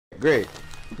Great.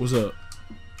 What's up?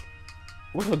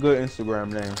 What's a good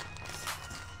Instagram name?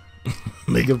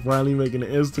 Nigga finally making an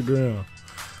Instagram.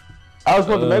 I was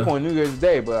supposed to make one New Year's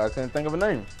Day, but I couldn't think of a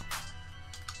name.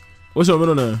 What's your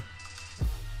middle name?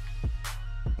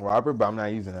 Robert, but I'm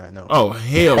not using that. No. Oh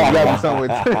hell You no. gotta be something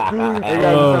with, you gotta be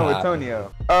something with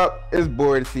Tonio. It's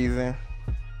board season.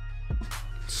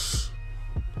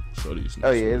 Show these. Oh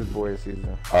yeah, it's board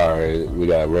season. All right, we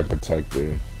got Red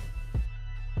Protector.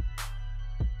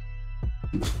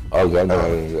 Oh, we got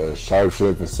a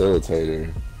Sharpshooter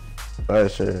Facilitator. Oh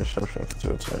shit, Sharpshooter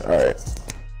Facilitator. All right.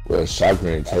 With a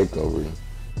Shotgun Takeover.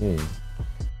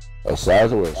 A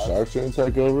Sizer with a Sharpshooter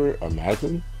Takeover?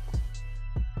 Imagine.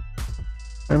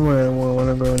 I'm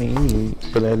wanna go and eat,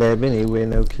 but I have anywhere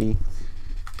no key.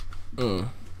 Why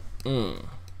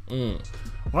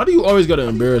do you always gotta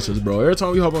embarrass us, bro? Every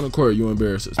time we hop on the court, you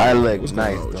embarrass us. I look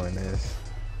nice doing this.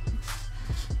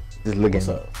 Just look at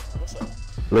me.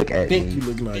 Look at me. You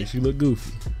look nice. You look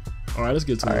goofy. All right, let's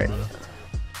get to it, bro.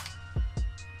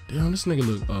 Damn, this nigga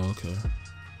look. Oh, okay.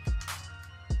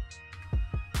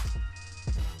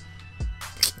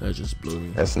 That just blew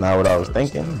me. That's not what I was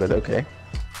thinking, but okay.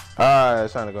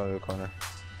 It's trying to go to the corner.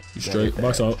 You straight?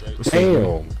 Box out.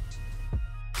 Damn.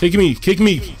 Kick me. Kick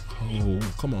me. Oh,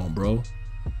 come on, bro.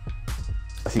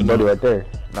 I see Buddy right there.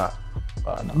 Knock.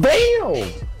 Damn.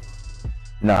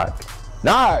 Knock.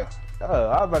 Knock. Oh,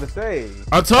 I was about to say.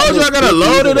 I told you I gotta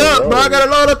load it up, bro. I gotta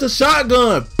load up the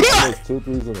shotgun. That's 2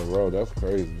 threes in a row. That's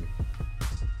crazy.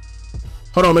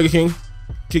 Hold on, Mega King.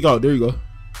 Kick out. There you go.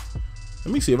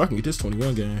 Let me see if I can get this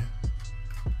 21 game.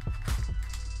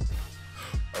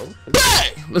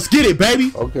 Bang! Let's get it,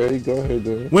 baby. Okay, go ahead,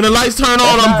 then. When the lights turn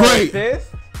on, I'm great.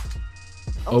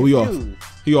 Oh, we off.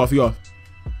 He off. He off.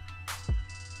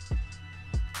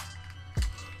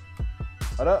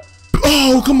 Hold up.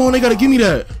 Oh, come on. They gotta give me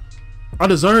that. I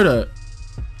deserve that.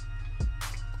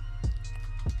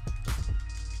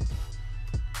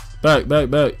 Back.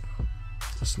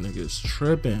 This nigga's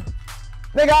tripping.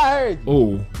 Nigga, I heard you.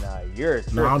 Oh. Nah, you're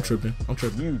tripping. Nah, I'm tripping.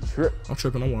 You trip. I'm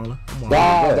tripping. I'm wildin'.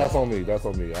 Nah, that's on me. That's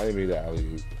on me. I didn't mean that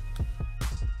alley-oop.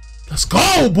 Let's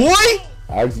go, boy.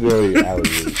 I accidentally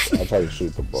alley-oop. I tried to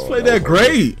shoot the ball. Let's play that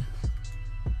great.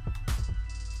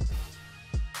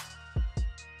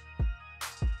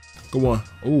 Go on.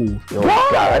 Ooh. Yo,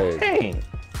 God dang.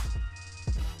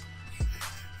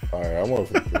 Alright, I'm on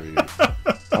for 3.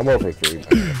 I'm on for 3.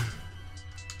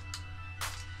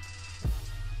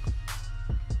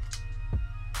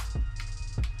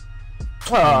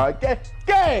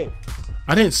 Game.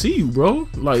 I didn't see you, bro.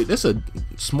 Like, that's a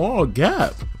small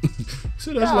gap.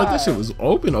 See, that's like that shit was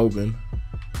open.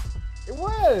 It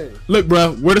was. Look,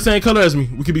 bro, we're the same color as me.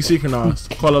 We could be synchronized.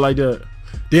 Call it like that.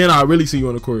 Then I really see you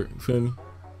on the court. You feel me?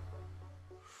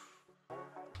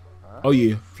 Oh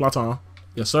yeah, fly time.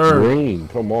 Yes, sir. Green,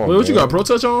 come on. Wait, what you got? Pro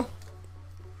touch on?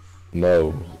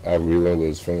 No, I have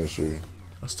relentless finisher.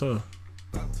 That's tough.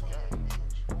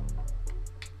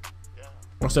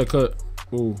 What's that cut?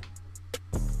 Ooh.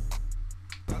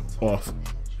 Off.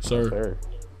 Sir.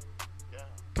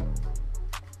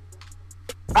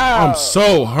 I'm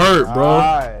so hurt, bro.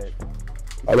 Right.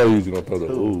 I thought you was gonna throw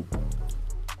the oop.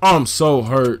 I'm so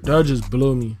hurt. That just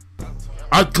blew me.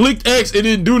 I clicked X, it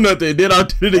didn't do nothing. Then I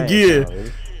did it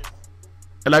again.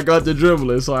 And I got the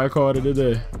dribbling, so I called it a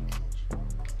day.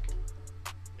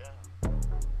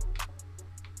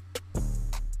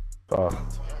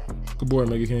 Good boy,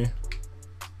 Mega King.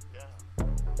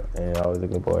 Yeah, I was a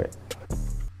good boy.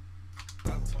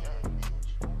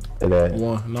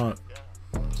 One, not.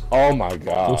 Oh my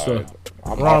god. What's up?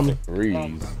 I'm off in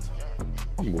 3s.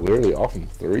 I'm literally off in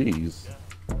 3s.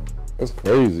 That's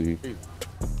crazy.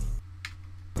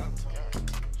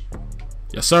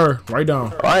 Yes, sir. Right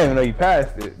down. I didn't even know you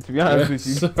passed it, to be honest with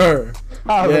you. Sir.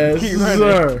 Yes,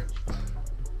 sir.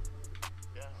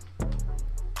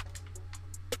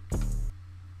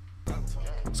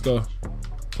 Let's go.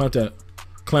 Clamp that.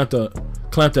 Clamp that.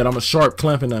 Clamp that. I'm a sharp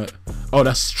clamping that. Oh,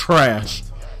 that's trash.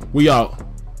 We out.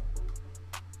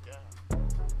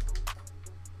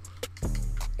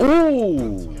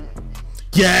 Ooh.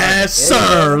 Yes,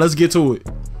 sir. Let's get to it.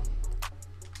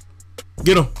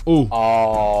 Get him. Ooh.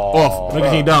 Off. Make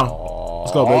it down.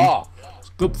 Let's go, baby. It's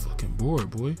a good fucking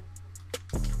board, boy.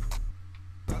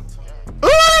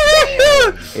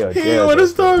 He didn't want to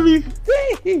start me.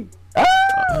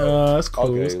 That's cool.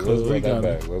 Okay, that's cool. let's He got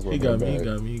back. me. Let's He got me. back. He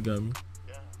got me.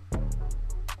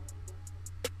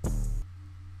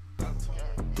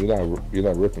 He got me. You're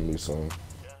not ripping me, son.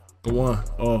 Go on.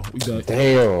 Oh, we got.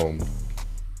 Damn.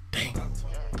 Dang.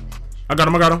 I got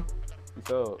him. I got him.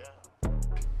 So.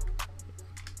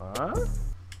 Huh?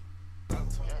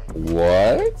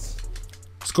 What?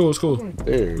 It's cool. It's cool.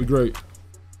 There. We great.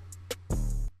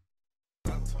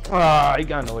 Ah, he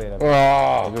got in the way of that.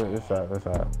 Oh. This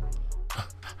side.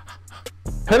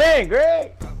 Come in,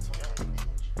 Greg.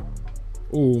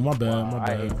 Oh, my bad.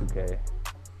 I hate 2K.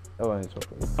 That wasn't so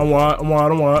good. I'm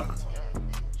wide.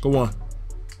 Go on.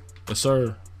 Yes,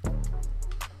 sir.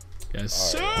 Yes,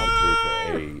 sir.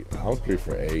 Right, I'm 3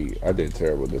 for 8. I did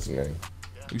terrible this game.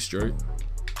 You straight.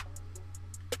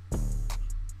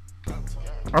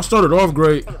 I started off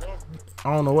great.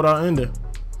 I don't know what I ended.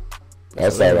 I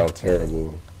started off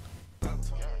terrible.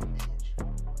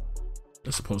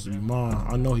 It's supposed to be mine.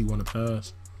 I know he want to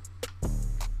pass.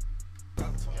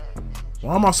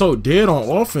 Why am I so dead on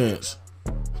offense?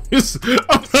 I'm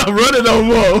not running no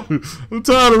more. I'm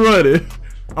tired of running.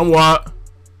 I'm wide.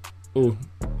 Ooh.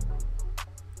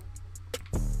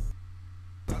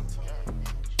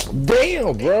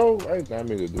 Damn, bro. I didn't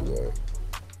mean to do that.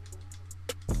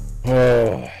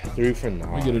 3 for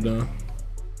 9. We get it done.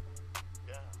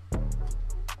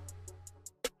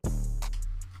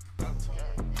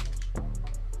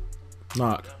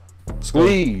 Knock.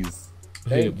 Please.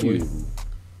 Thank you. We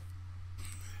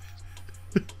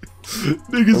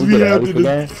Niggas be got having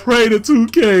to pray to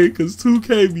 2K because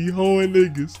 2K be hoeing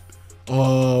niggas.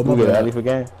 Oh, my bad. bad. Ali for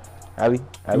game. Ali.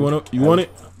 You want it?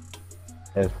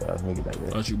 Yes, bro. Let me get that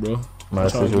good. Got you, bro. My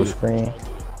visual screen.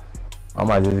 I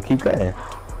might just keep cutting.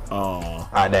 Oh.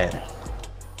 Ah, damn.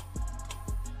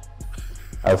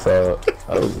 I saw.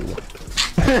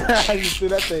 You see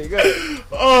that thing go.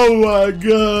 Oh my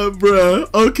god, bro.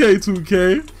 Okay,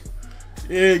 2K.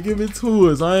 Yeah, give it to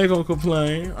us. I ain't gonna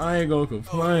complain.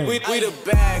 We the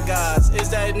bad guys. Is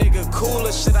that nigga cool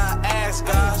or should I ask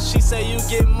God? She say you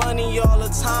get money all the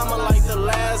time, unlike the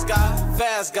last guy.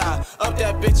 Fast guy. Up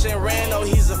that bitch and ran, oh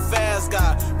he's a fast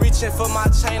guy. Reaching for my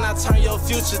chain, I turn your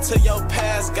future to your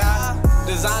past guy.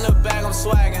 Designer bag, I'm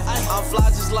swagging. I'm fly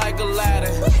just like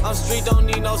Aladdin. I'm street, don't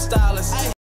need no stylist.